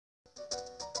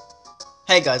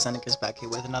Hey guys, Annika's back here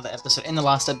with another episode. In the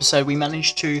last episode, we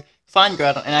managed to find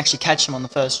Groudon and actually catch him on the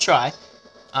first try.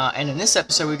 And in this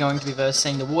episode, we're going to be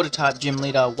versing the Water-type gym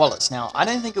leader, Wallace. Now, I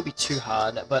don't think it'll be too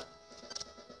hard, but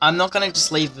I'm not going to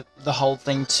just leave the whole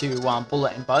thing to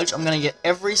Bullet and Budge. I'm going to get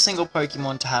every single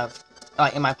Pokemon to have,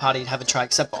 in my party, to have a try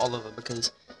except for Oliver,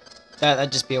 because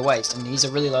that'd just be a waste, and he's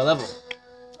a really low level.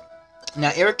 Now,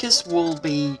 Ericus will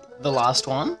be the last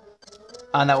one,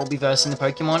 and that will be versing the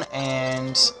Pokemon,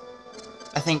 and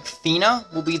I think Fina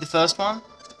will be the first one.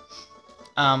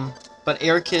 But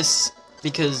Ericus,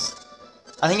 because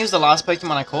I think he was the last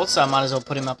Pokemon I caught, so I might as well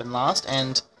put him up in last.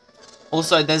 And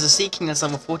also, there's a Seaking that's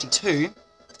level 42.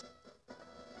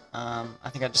 I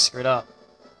think I just screwed up.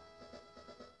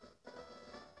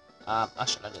 I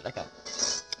did, okay.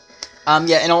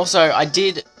 Yeah, and also, I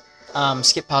did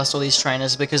skip past all these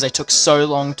trainers because they took so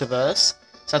long to verse.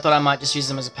 So I thought I might just use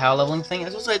them as a power leveling thing.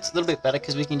 And also, it's a little bit better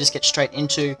because we can just get straight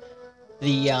into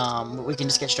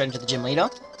the gym leader.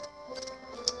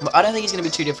 But I don't think it's going to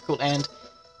be too difficult, and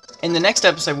in the next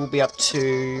episode we'll be up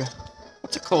to,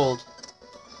 what's it called?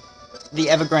 The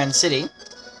Evergrande City.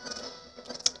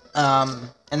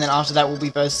 And then after that we'll be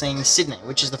versing Sydney,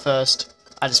 which is the first.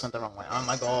 I just went the wrong way. Oh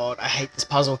my god, I hate this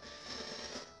puzzle.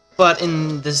 But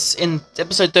in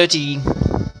episode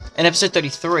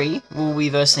 33, we'll be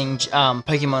versing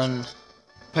Pokemon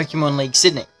League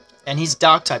Sydney. And he's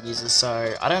Dark-type users,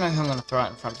 so I don't know who I'm going to throw out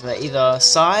in front of that. Either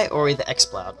Psy or either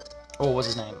Exploud. Or what's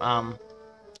his name?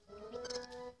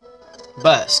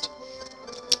 Burst.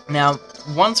 Now,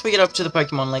 once we get up to the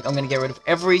Pokemon League, I'm going to get rid of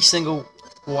every single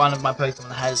one of my Pokemon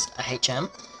that has a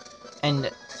HM. And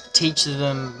teach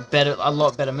them a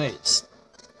lot better moves.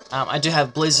 I do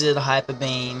have Blizzard, Hyper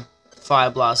Beam, Fire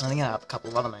Blast, and I think I have a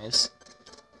couple of other moves.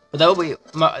 But that will be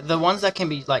the ones that can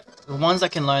be the ones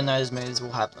that can learn those moves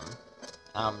will have them.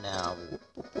 Now,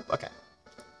 okay.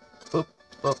 Boop,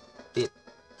 boop, beep,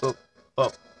 boop,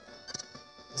 boop.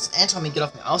 This Anton, get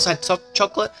off me. I also had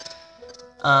chocolate.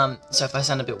 So if I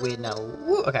sound a bit weird now,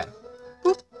 okay.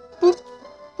 Boop, boop,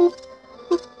 boop,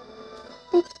 boop,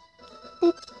 boop, boop,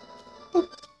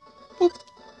 boop, boop, boop,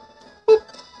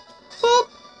 boop.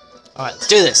 Alright, let's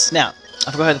do this. Now,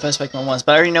 I forgot who the first Pokemon was,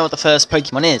 but I already know what the first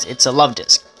Pokemon is. It's a Love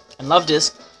Disc. And Love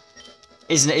Disc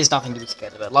is nothing to be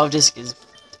scared about. Love Disc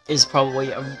is probably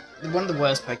one of the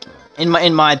worst Pokemon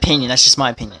in my opinion. That's just my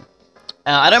opinion.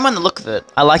 I don't mind the look of it.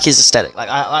 I like his aesthetic. Like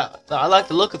I like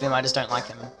the look of him. I just don't like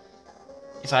him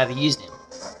if I ever used him.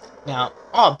 Now,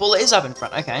 Bullet is up in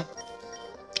front. Okay,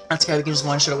 that's okay. We can just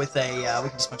one shot it with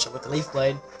the Leaf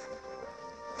Blade.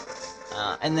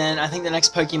 And then I think the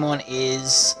next Pokemon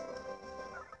is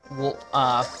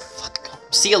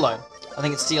Cielo. I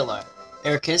think it's Cielo.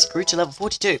 Ericus grew to level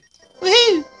 42.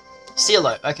 Woohoo!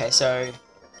 Cielo. Okay, so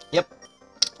yep.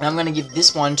 And I'm going to give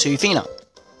this one to Fina.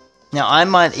 Now, I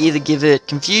might either give it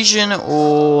Confusion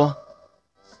or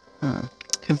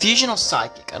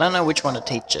Psychic. I don't know which one to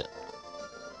teach it.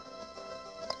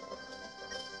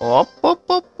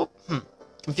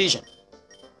 Confusion.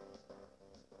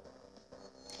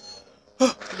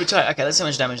 Okay, that's how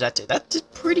much damage that did. That did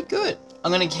pretty good.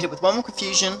 I'm going to hit it with one more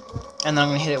Confusion, and then I'm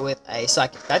going to hit it with a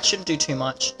Psychic. That shouldn't do too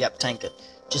much. Yep, tank it.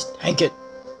 Just tank it.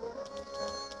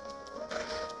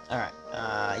 Alright,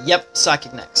 yep,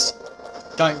 Psychic next.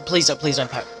 Please don't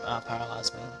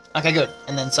paralyze me. Okay, good.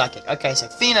 And then Psychic. Okay, so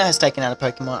Fina has taken out a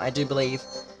Pokemon, I do believe.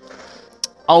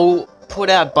 I'll put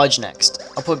out Budge next.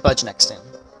 I'll put Budge next in.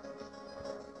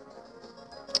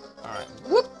 Alright,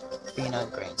 whoop. Fina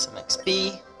gained some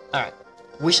XP. Alright.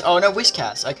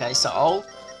 Wishcast. Okay, so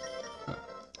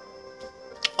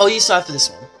I'll use Psy for this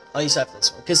one.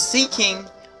 Because Seaking,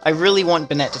 I really want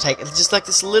Banette to take it. It's just like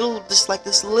this little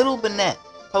Banette.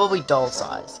 Probably doll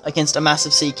size against a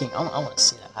massive Seaking. I want to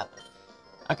see that happen.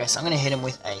 Okay, so I'm going to hit him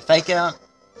with a Fake Out.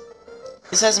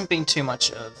 This hasn't been too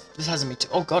much of...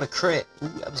 Oh god, a crit. Ooh,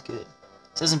 that was good.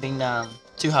 This hasn't been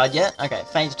too hard yet. Okay,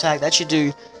 Feint Attack. That should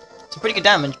do some pretty good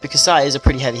damage because Sai is a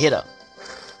pretty heavy hitter.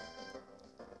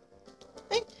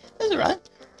 Hey, that's alright.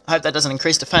 I hope that doesn't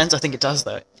increase defense. I think it does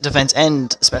though. Defense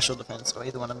and special defense, or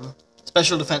either one of them.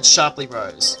 Special defense sharply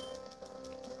rose.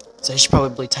 So he should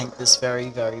probably tank this very,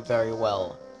 very, very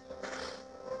well.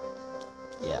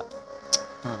 Yeah.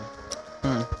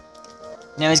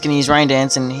 Now he's going to use Rain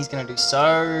Dance, and he's going to do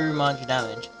so much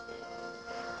damage.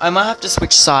 I might have to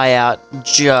switch Psy out.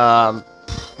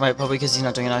 Wait, probably because he's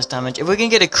not doing enough damage. If we can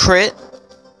get a crit,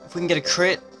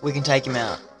 we can take him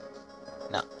out.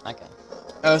 No, okay.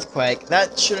 Earthquake.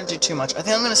 That shouldn't do too much. I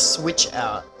think I'm going to switch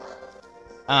out.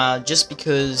 Just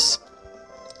because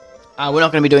we're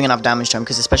not going to be doing enough damage to him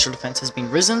because his special defense has been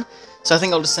risen. So I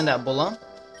think I'll just send out Buller.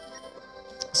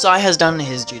 Sai has done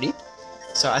his duty.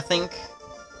 So I think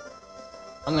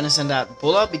I'm going to send out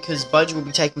Buller because Budge will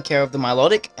be taking care of the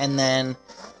Milotic, and then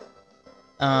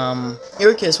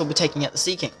Iroquois will be taking out the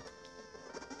Sea King.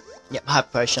 Yep, Hyper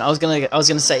Potion. I was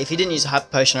gonna say if he didn't use a Hyper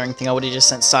Potion or anything, I would have just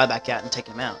sent Psy back out and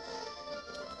taken him out.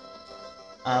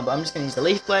 But I'm just gonna use the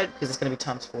Leaf Blade because it's gonna be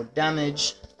times 4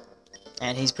 damage,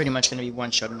 and he's pretty much gonna be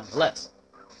one-shot nonetheless.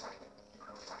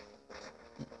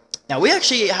 Now we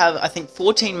actually have, I think,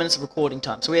 14 minutes of recording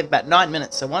time, so we have about 9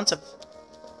 minutes. So once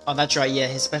oh, that's right, yeah,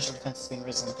 his special defense has been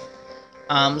risen.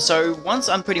 So once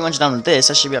I'm pretty much done with this,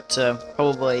 I should be up to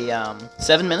probably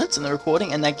 7 minutes in the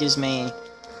recording, and that gives me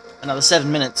another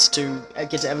 7 minutes to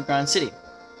get to Evergrande City.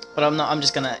 But I'm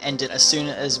just going to end it as soon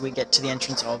as we get to the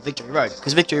entrance of Victory Road,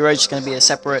 because Victory Road is going to be a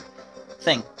separate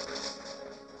thing.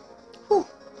 Whew.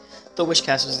 Thought Wish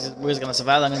Castle was going to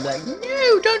survive, I'm going to be like,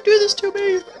 no, don't do this to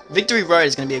me! Victory Road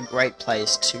is going to be a great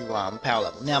place to power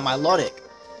level. Now, Milotic,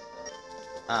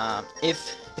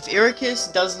 if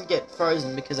Iroquois doesn't get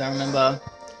frozen, because I remember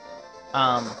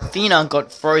Fina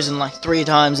got frozen like 3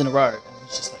 times in a row.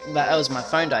 Just like, that was my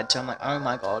phone died too. I'm like, oh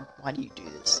my god, why do you do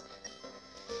this?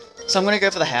 So I'm gonna go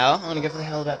for the Howl. I'm gonna go for the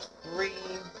Howl about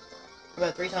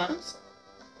three times.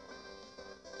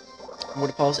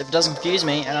 Water Pulse. If it doesn't confuse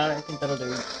me, and I don't think that'll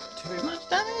do too much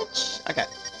damage. Okay.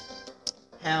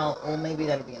 Howl, or maybe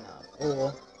that'll be enough.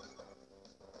 Or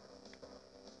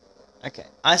okay,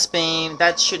 Ice Beam.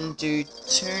 That shouldn't do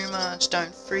too much.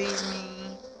 Don't freeze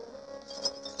me.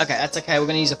 Okay, that's okay. We're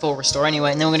gonna use a full restore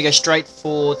anyway, and then we're gonna go straight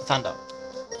for the Thunder.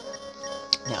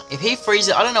 Now, if he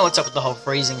freezes, I don't know what's up with the whole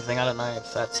freezing thing. I don't know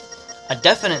if that's a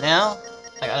definite now.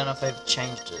 Like, I don't know if they've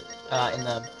changed it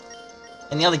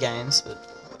in the other games, but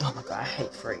oh my god, I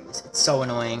hate freeze. It's so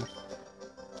annoying.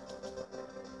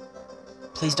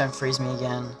 Please don't freeze me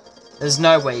again. There's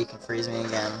no way you can freeze me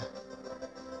again.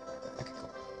 Okay, cool.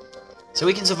 So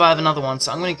we can survive another one.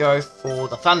 So I'm gonna go for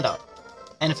the Thunder.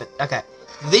 And if it okay,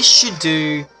 this should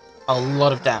do a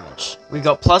lot of damage. We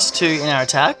got +2 in our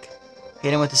attack.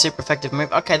 Hit him with a super effective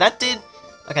move. Okay, that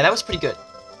was pretty good.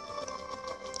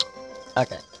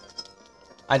 Okay.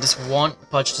 I just want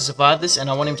Pudge to survive this, and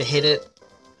I want him to hit it.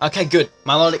 Okay, good.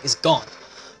 Milotic is gone.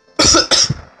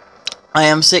 I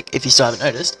am sick, if you still haven't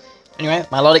noticed. Anyway,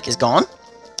 Milotic is gone.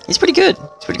 He's pretty good.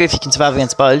 It's pretty good if you can survive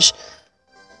against Pudge.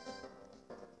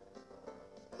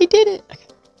 He did it. Okay.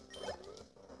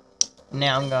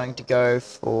 Now I'm going to go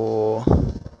for...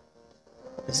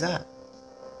 what is that?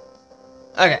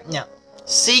 Okay, now...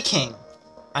 Sea King.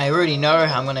 I already know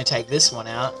how I'm going to take this one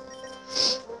out.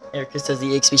 Erica says the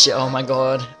EXP shit. Oh my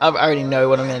god. I already know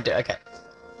what I'm going to do. Okay.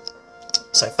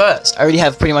 So first, I already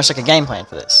have pretty much like a game plan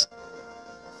for this.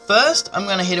 First, I'm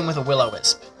going to hit him with a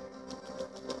Will-O-Wisp.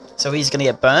 So he's going to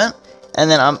get burnt. And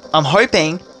then I'm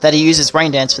hoping that he uses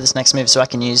Rain Dance for this next move so I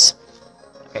can use...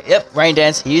 okay, yep, Rain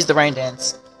Dance. He used the Rain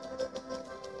Dance.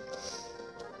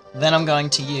 Then I'm going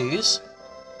to use...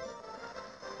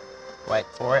 wait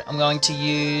for it. I'm going to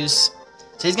use...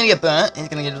 so he's going to get burnt. He's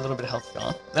going to get a little bit of health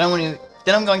gone. Then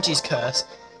I'm going to use Curse.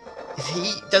 If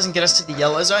he doesn't get us to the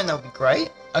yellow zone, that would be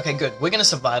great. Okay, good. We're going to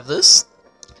survive this.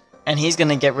 And he's going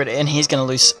to get rid of... and he's going to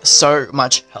lose so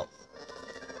much health.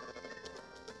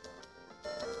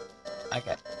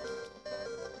 Okay.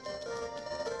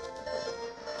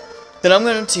 Then I'm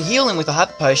going to heal him with a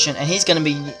Hyper Potion, and he's going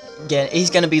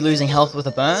to be losing health with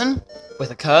a burn,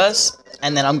 with a Curse,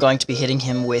 and then I'm going to be hitting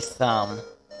him with Shadow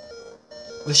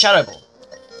Ball.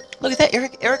 Look at that,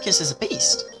 Ericus is a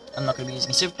beast. I'm not going to be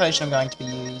using a Super Potion, I'm going to be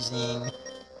using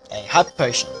a Hyper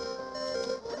Potion.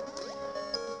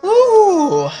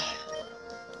 Woo!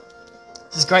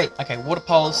 This is great. Okay, Water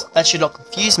Pulse, that should not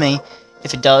confuse me.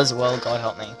 If it does, well, God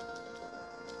help me.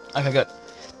 Okay, good.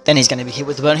 Then he's going to be hit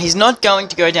with the burn. He's not going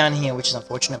to go down here, which is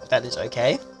unfortunate, but that is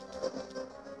okay.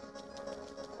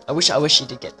 I wish he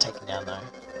did get taken down, though.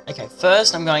 Okay,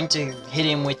 first I'm going to hit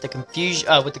him with the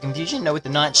confusion, no, with the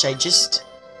Nightshade, just...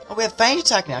 oh, we have Feint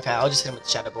Attack now. Okay, I'll just hit him with the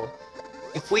Shadow Ball.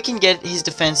 If we can get his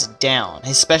defense down,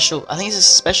 his special, I think it's his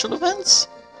special defense?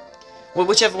 Well,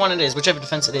 whichever one it is, whichever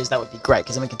defense it is, that would be great,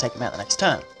 because then we can take him out the next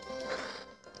turn.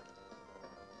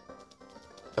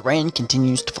 The rain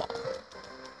continues to fall.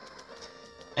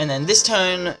 And then this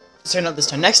turn, so not this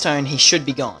turn, next turn, he should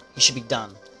be gone. He should be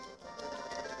done.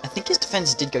 I think his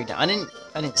defense did go down. I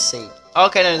didn't see. Oh,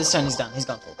 okay, no, this turn he's done. He's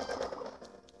gone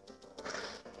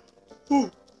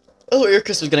full. Oh,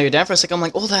 Iroquois was going to go down for a second. I'm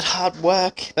like, all that hard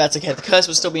work. But that's okay. The curse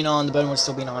was still being on, the burn was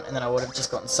still being on, and then I would have just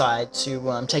got inside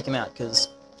to take him out, because,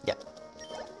 yeah.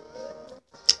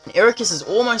 Iroquois is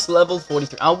almost level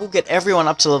 43. I will get everyone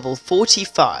up to level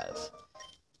 45.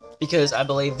 Because I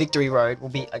believe Victory Road will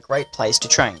be a great place to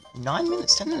train. 9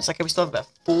 minutes? 10 minutes? Okay, we still have about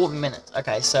 4 minutes.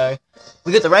 Okay, so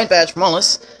we got the raid badge from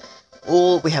Wallace.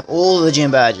 We have all the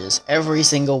gym badges. Every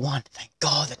single one. Thank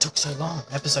God that took so long.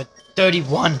 Episode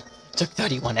 31. It took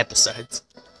 31 episodes.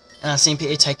 And I've seen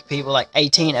it take people like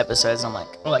 18 episodes, and I'm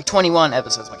like, or like 21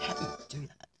 episodes. I'm like, how do you do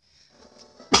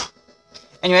that?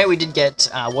 Anyway, we did get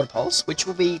water pulse, which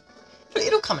will be,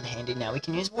 it'll come in handy now. We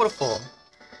can use waterfall.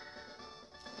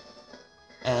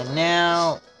 And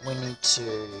now we need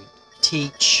to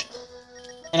teach,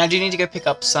 and I do need to go pick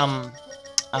up some,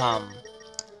 Mama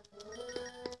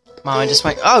just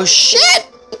went, oh shit!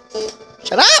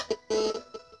 Shut up!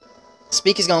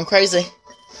 Speaker's going crazy.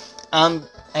 And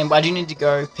I do need to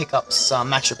go pick up some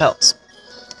max repels,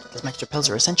 because max repels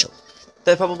are essential.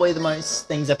 They're probably the most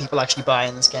things that people actually buy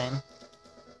in this game.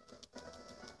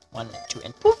 1, 2,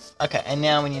 and poof. Okay, and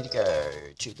now we need to go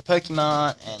to the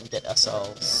Pokemon and get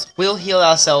ourselves... We'll heal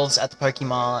ourselves at the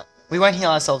Pokemon. We won't heal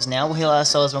ourselves now. We'll heal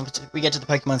ourselves when we get to the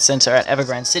Pokemon Center at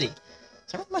Evergrande City.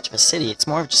 It's not much of a city. It's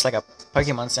more of just like a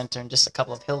Pokemon Center and just a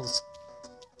couple of hills.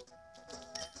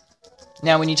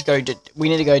 Now we need to go. We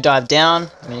need to go dive down.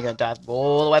 We need to go dive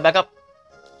all the way back up.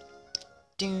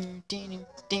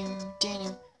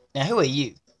 Now, who are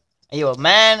you? Are you a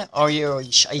man, or are you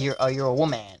a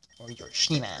woman, or you're a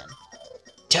she-man?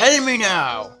 Tell me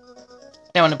now.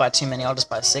 I don't want to buy too many. I'll just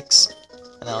buy 6,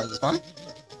 and then I'll use 1.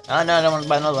 Oh no, I don't want to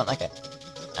buy another one. Okay.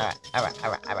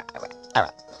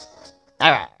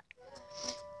 Alright.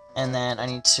 And then I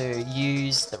need to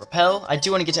use the repel. I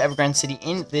do want to get to Evergrande City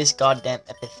in this goddamn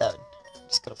episode.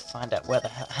 Just gotta find out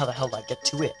how the hell I get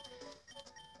to it.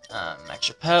 Max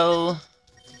repel.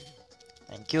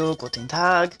 Thank you. Guten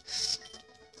Tag.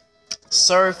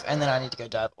 Surf, and then I need to go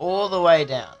dive all the way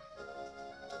down.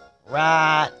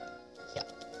 Right. Yeah.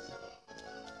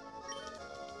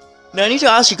 Now I need to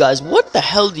ask you guys, what the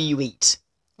hell do you eat?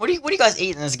 What do you guys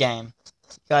eat in this game?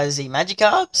 You guys eat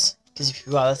Magikarps? Because if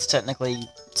you are, it's technically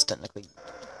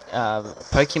what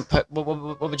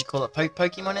would you call it?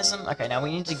 Pokemonism? Okay, now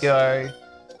we need to go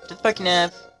to the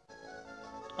Pokenav.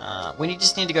 We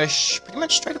just need to go pretty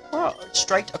much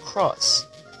straight across.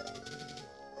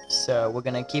 So we're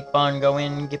gonna keep on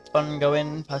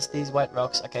going past these white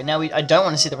rocks. Okay, now I don't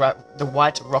want to see the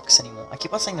white rocks anymore. I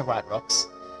keep on saying the right rocks.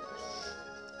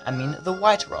 I mean the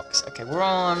white rocks. Okay,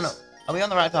 are we on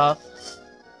the right path?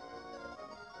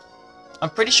 I'm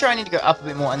pretty sure I need to go up a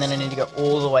bit more, and then I need to go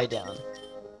all the way down.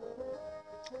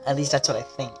 At least that's what I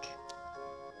think.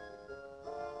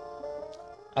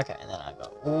 Okay, and then I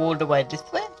go all the way this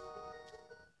way.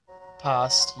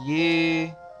 Past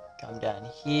you. Come down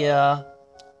here.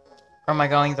 Or am I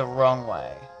going the wrong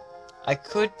way? I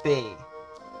could be.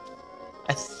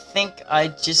 I think I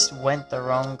just went the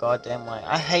wrong goddamn way.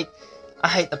 I hate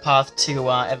the path to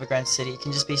Evergrande City. It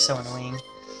can just be so annoying.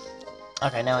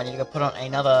 Okay, now I need to go put on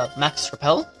another max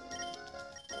repel.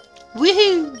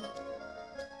 Woohoo!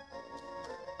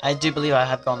 I do believe I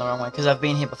have gone the wrong way, because I've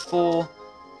been here before.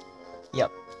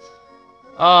 Yep.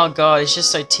 Oh god, it's just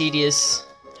so tedious.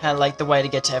 How, like, the way to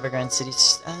get to Evergrande City.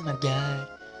 Oh my god.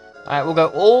 Alright, we'll go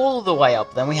all the way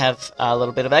up. Then we have a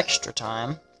little bit of extra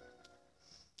time.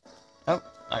 Oh,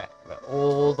 okay. We'll go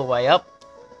all the way up.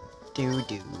 And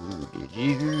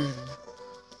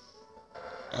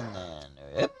then,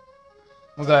 yep.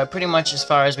 We'll go pretty much as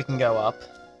far as we can go up,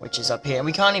 which is up here. And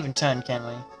we can't even turn, can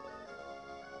we?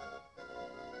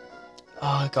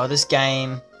 Oh god, this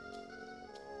game's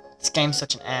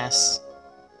such an ass.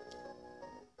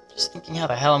 Just thinking how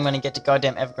the hell I'm gonna get to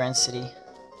goddamn Evergrande City.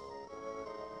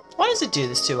 Why does it do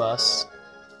this to us?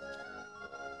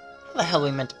 How the hell are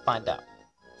we meant to find out?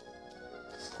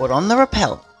 Put on the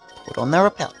rappel. Put on the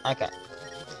rappel. Okay.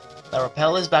 The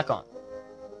rappel is back on.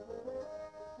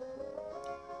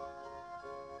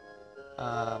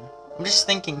 I'm just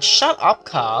thinking, shut up,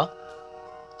 car.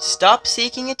 Stop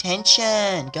seeking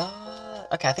attention. God.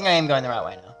 Okay, I think I am going the right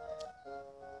way now.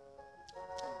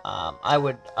 I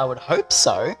would hope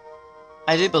so.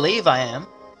 I do believe I am.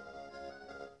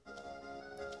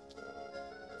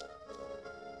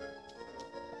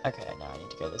 Okay, now I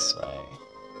need to go this way.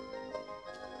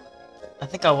 I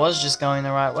think I was just going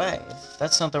the right way. If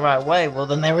that's not the right way, well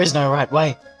then there is no right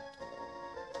way.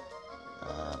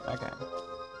 Okay.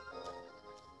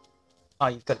 Oh,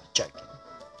 you've got to be joking.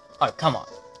 Oh, come on.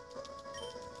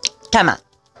 Come on.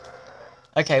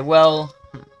 Okay, well...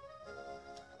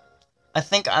 I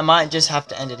think I might just have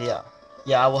to end it here.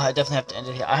 Yeah, I will definitely have to end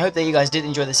it here. I hope that you guys did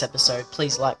enjoy this episode.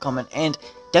 Please like, comment, and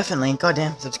definitely,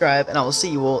 goddamn, subscribe. And I will see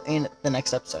you all in the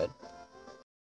next episode.